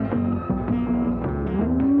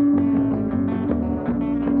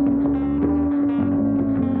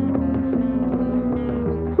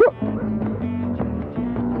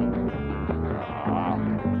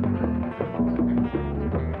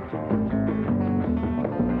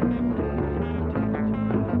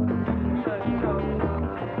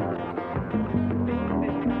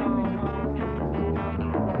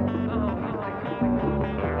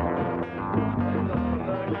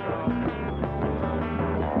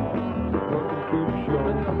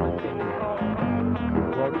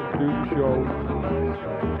show.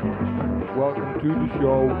 Welcome to the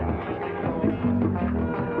show.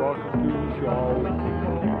 Welcome to the show.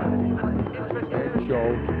 End show.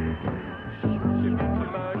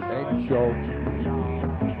 End show.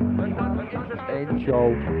 End show.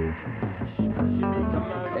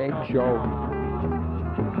 End show.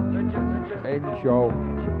 End show.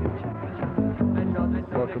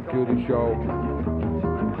 Welcome to the show.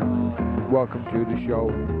 Welcome to the show.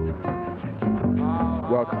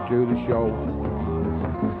 Welcome to the show.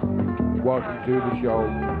 Welcome to the show.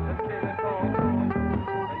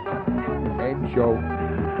 End show.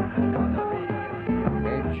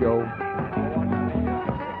 End show.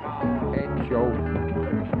 End show.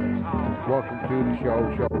 Welcome to the show.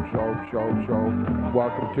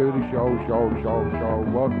 Welcome to the show.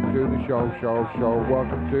 Welcome to the show.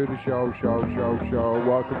 Welcome to the show.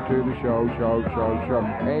 Welcome to the show.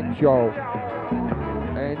 End show.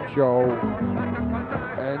 End show.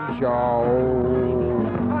 End show.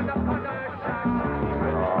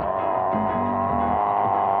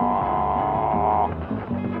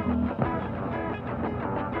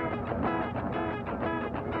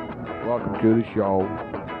 Welcome to the show.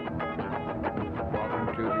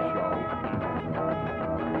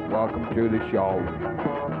 Welcome to the show.